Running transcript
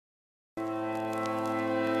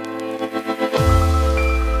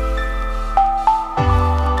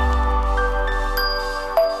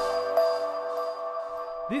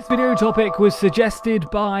video topic was suggested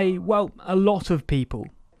by, well, a lot of people.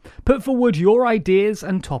 Put forward your ideas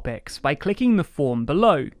and topics by clicking the form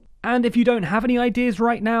below. And if you don't have any ideas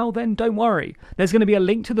right now, then don't worry. There's going to be a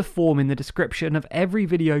link to the form in the description of every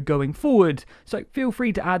video going forward, so feel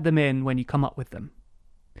free to add them in when you come up with them.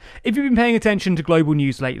 If you've been paying attention to global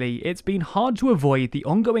news lately, it's been hard to avoid the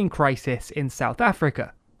ongoing crisis in South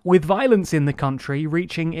Africa, with violence in the country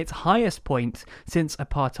reaching its highest point since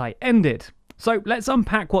apartheid ended. So let's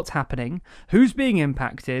unpack what's happening, who's being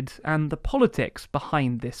impacted, and the politics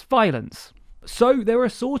behind this violence. So there are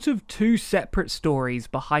sort of two separate stories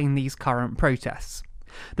behind these current protests.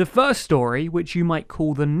 The first story, which you might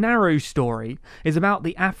call the narrow story, is about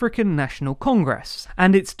the African National Congress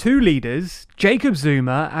and its two leaders, Jacob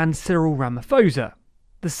Zuma and Cyril Ramaphosa.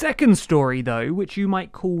 The second story, though, which you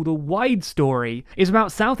might call the wide story, is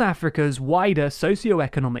about South Africa's wider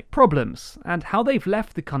socio-economic problems and how they've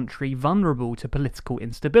left the country vulnerable to political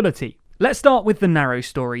instability. Let's start with the narrow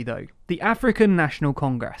story though, the African National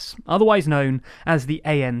Congress, otherwise known as the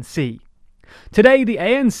ANC. Today, the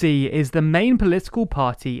ANC is the main political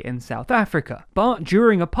party in South Africa, but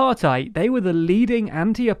during apartheid, they were the leading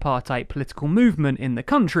anti-apartheid political movement in the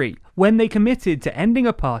country, when they committed to ending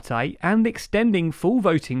apartheid and extending full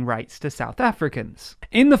voting rights to South Africans.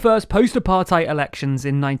 In the first post-apartheid elections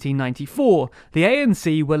in 1994, the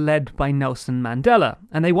ANC were led by Nelson Mandela,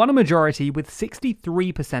 and they won a majority with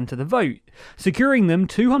 63% of the vote, securing them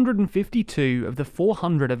 252 of the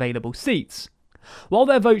 400 available seats. While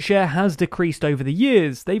their vote share has decreased over the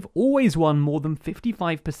years, they've always won more than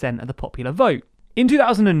 55% of the popular vote. In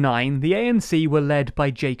 2009, the ANC were led by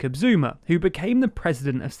Jacob Zuma, who became the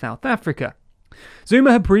president of South Africa.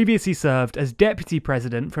 Zuma had previously served as deputy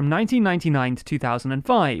president from 1999 to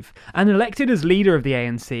 2005, and elected as leader of the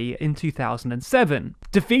ANC in 2007,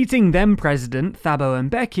 defeating then president Thabo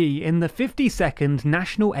Mbeki in the 52nd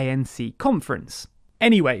National ANC Conference.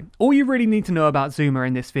 Anyway, all you really need to know about Zuma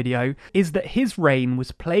in this video is that his reign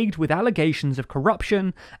was plagued with allegations of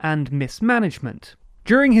corruption and mismanagement.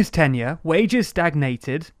 During his tenure, wages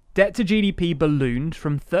stagnated, debt to GDP ballooned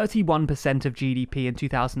from 31% of GDP in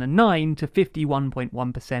 2009 to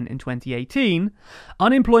 51.1% in 2018,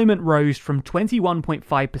 unemployment rose from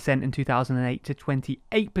 21.5% in 2008 to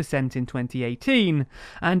 28% in 2018,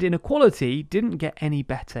 and inequality didn't get any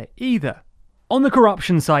better either. On the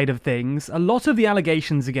corruption side of things, a lot of the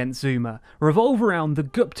allegations against Zuma revolve around the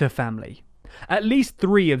Gupta family. At least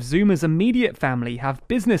 3 of Zuma's immediate family have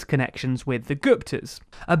business connections with the Guptas,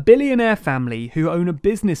 a billionaire family who own a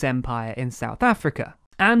business empire in South Africa.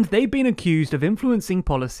 And they've been accused of influencing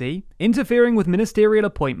policy, interfering with ministerial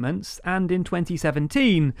appointments, and in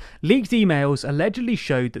 2017, leaked emails allegedly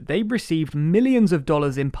showed that they'd received millions of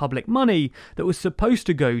dollars in public money that was supposed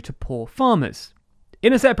to go to poor farmers.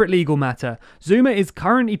 In a separate legal matter, Zuma is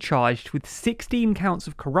currently charged with 16 counts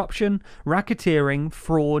of corruption, racketeering,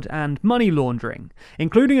 fraud, and money laundering,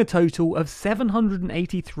 including a total of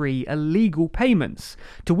 783 illegal payments,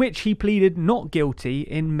 to which he pleaded not guilty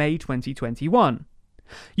in May 2021.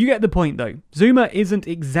 You get the point though, Zuma isn't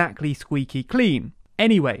exactly squeaky clean.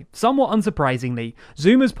 Anyway, somewhat unsurprisingly,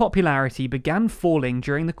 Zuma's popularity began falling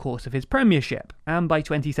during the course of his premiership, and by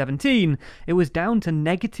 2017, it was down to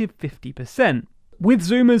negative 50%. With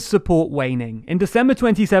Zuma's support waning, in December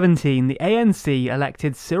 2017 the ANC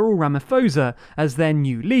elected Cyril Ramaphosa as their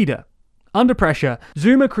new leader. Under pressure,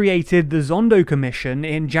 Zuma created the Zondo Commission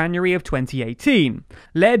in January of 2018,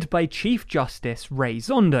 led by Chief Justice Ray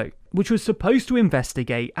Zondo, which was supposed to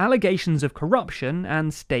investigate allegations of corruption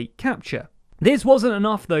and state capture. This wasn't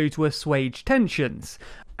enough though to assuage tensions,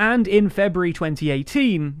 and in February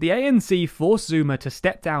 2018 the ANC forced Zuma to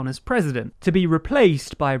step down as president, to be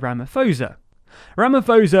replaced by Ramaphosa.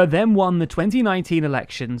 Ramaphosa then won the 2019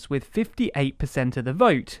 elections with 58% of the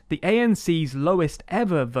vote, the ANC's lowest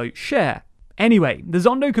ever vote share. Anyway, the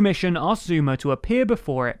Zondo Commission asked Zuma to appear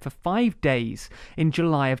before it for 5 days in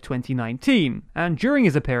July of 2019, and during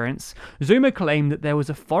his appearance, Zuma claimed that there was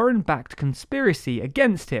a foreign-backed conspiracy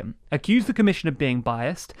against him, accused the commission of being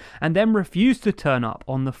biased, and then refused to turn up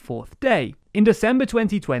on the 4th day. In December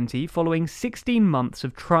 2020, following 16 months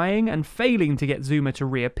of trying and failing to get Zuma to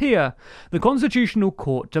reappear, the Constitutional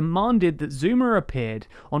Court demanded that Zuma appeared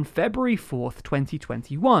on February 4th,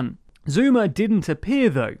 2021. Zuma didn't appear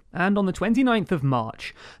though, and on the 29th of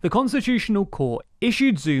March, the Constitutional Court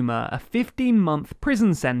issued Zuma a 15-month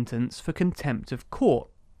prison sentence for contempt of court.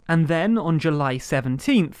 And then, on July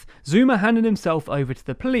 17th, Zuma handed himself over to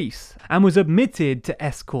the police, and was admitted to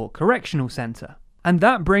Estcourt Correctional Centre. And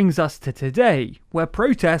that brings us to today, where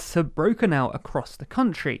protests have broken out across the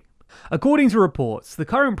country. According to reports, the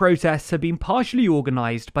current protests have been partially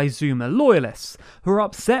organised by Zuma loyalists, who are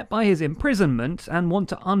upset by his imprisonment and want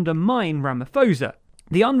to undermine Ramaphosa.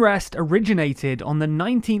 The unrest originated on the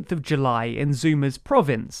 19th of July in Zuma's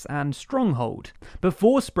province and stronghold,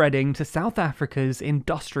 before spreading to South Africa's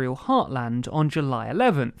industrial heartland on July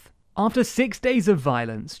 11th. After 6 days of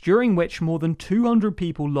violence, during which more than 200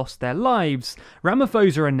 people lost their lives,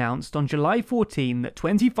 Ramaphosa announced on July 14 that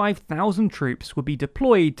 25,000 troops would be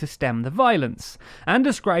deployed to stem the violence, and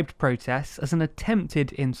described protests as an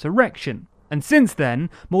attempted insurrection. And since then,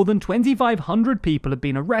 more than 2,500 people have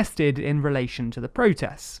been arrested in relation to the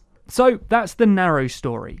protests. So that's the narrow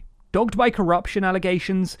story. Dogged by corruption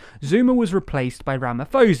allegations, Zuma was replaced by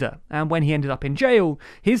Ramaphosa, and when he ended up in jail,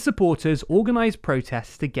 his supporters organised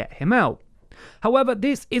protests to get him out. However,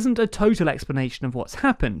 this isn't a total explanation of what's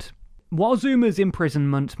happened. While Zuma's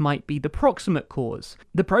imprisonment might be the proximate cause,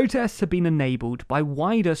 the protests have been enabled by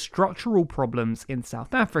wider structural problems in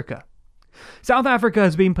South Africa. South Africa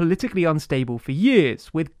has been politically unstable for years,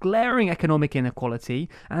 with glaring economic inequality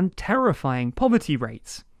and terrifying poverty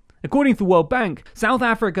rates. According to the World Bank, South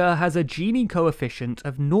Africa has a Gini coefficient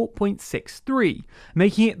of 0.63,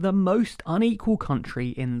 making it the most unequal country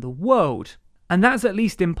in the world. And that's at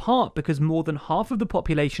least in part because more than half of the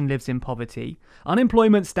population lives in poverty,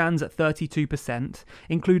 unemployment stands at 32%,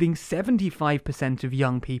 including 75% of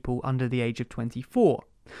young people under the age of 24.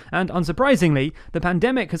 And unsurprisingly, the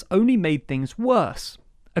pandemic has only made things worse.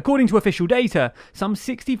 According to official data, some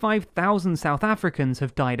 65,000 South Africans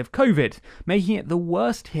have died of COVID, making it the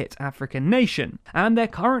worst hit African nation, and they're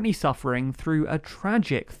currently suffering through a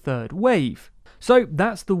tragic third wave. So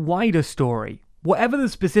that's the wider story. Whatever the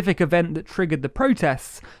specific event that triggered the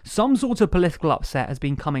protests, some sort of political upset has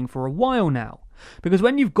been coming for a while now. Because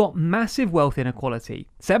when you've got massive wealth inequality,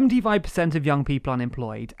 75% of young people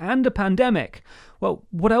unemployed, and a pandemic, well,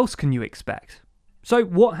 what else can you expect? So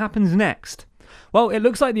what happens next? Well, it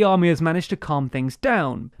looks like the army has managed to calm things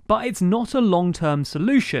down, but it's not a long-term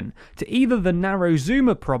solution to either the narrow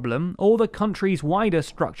Zuma problem or the country's wider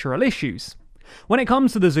structural issues. When it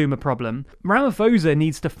comes to the Zuma problem, Ramaphosa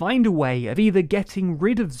needs to find a way of either getting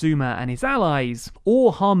rid of Zuma and his allies,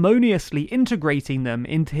 or harmoniously integrating them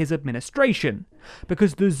into his administration,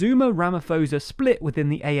 because the Zuma-Ramaphosa split within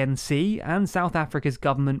the ANC and South Africa's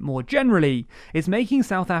government more generally is making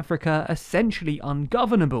South Africa essentially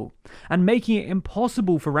ungovernable, and making it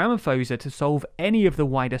impossible for Ramaphosa to solve any of the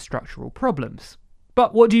wider structural problems.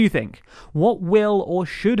 But what do you think? What will or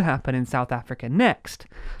should happen in South Africa next?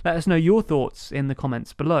 Let us know your thoughts in the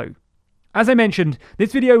comments below. As I mentioned,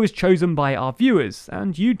 this video was chosen by our viewers,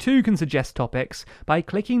 and you too can suggest topics by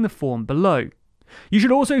clicking the form below. You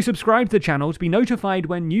should also subscribe to the channel to be notified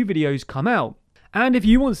when new videos come out. And if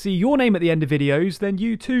you want to see your name at the end of videos, then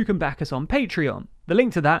you too can back us on Patreon. The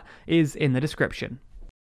link to that is in the description.